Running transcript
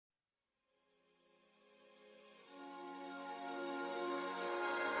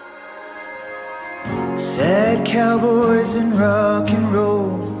Sad cowboys and rock and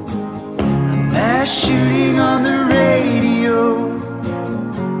roll, a mass shooting on the radio,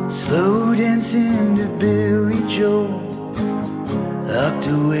 slow dancing to Billy Joel, locked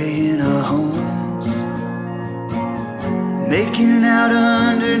away in our homes, making out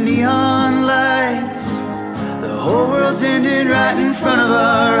under neon lights. The whole world's ended right in front of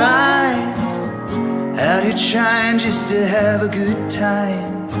our eyes. Out here trying just to have a good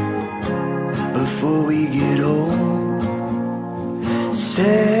time before we get old.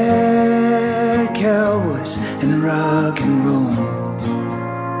 Sad cowboys and rock and roll.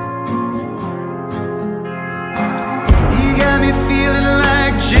 You got me feeling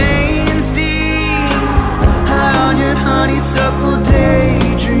like James Dean, high on your honeysuckle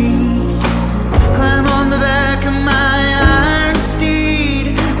daydream. Climb on the back of my iron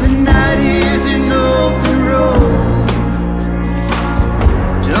steed. The night is an open road,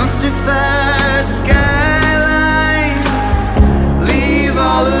 dumpster fire skyline. Leave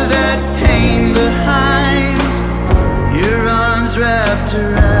all of that pain behind. Your arms wrapped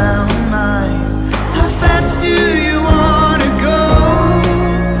around mine. How fast do you wanna go?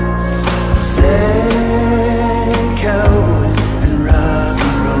 Sad cowboys and rock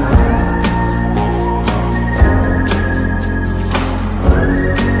and roll.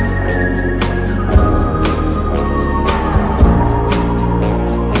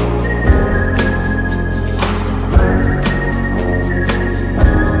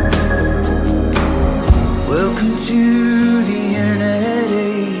 Welcome to the internet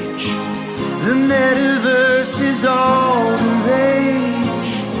age. The metaverse is all the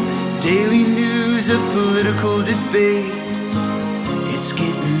rage. Daily news, a political debate. It's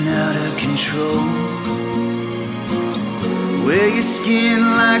getting out of control. Wear your skin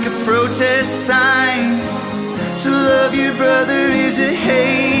like a protest sign. To love your brother is a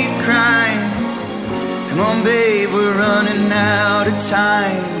hate crime. Come on babe, we're running out of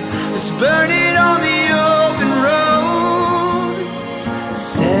time. Let's burn it on the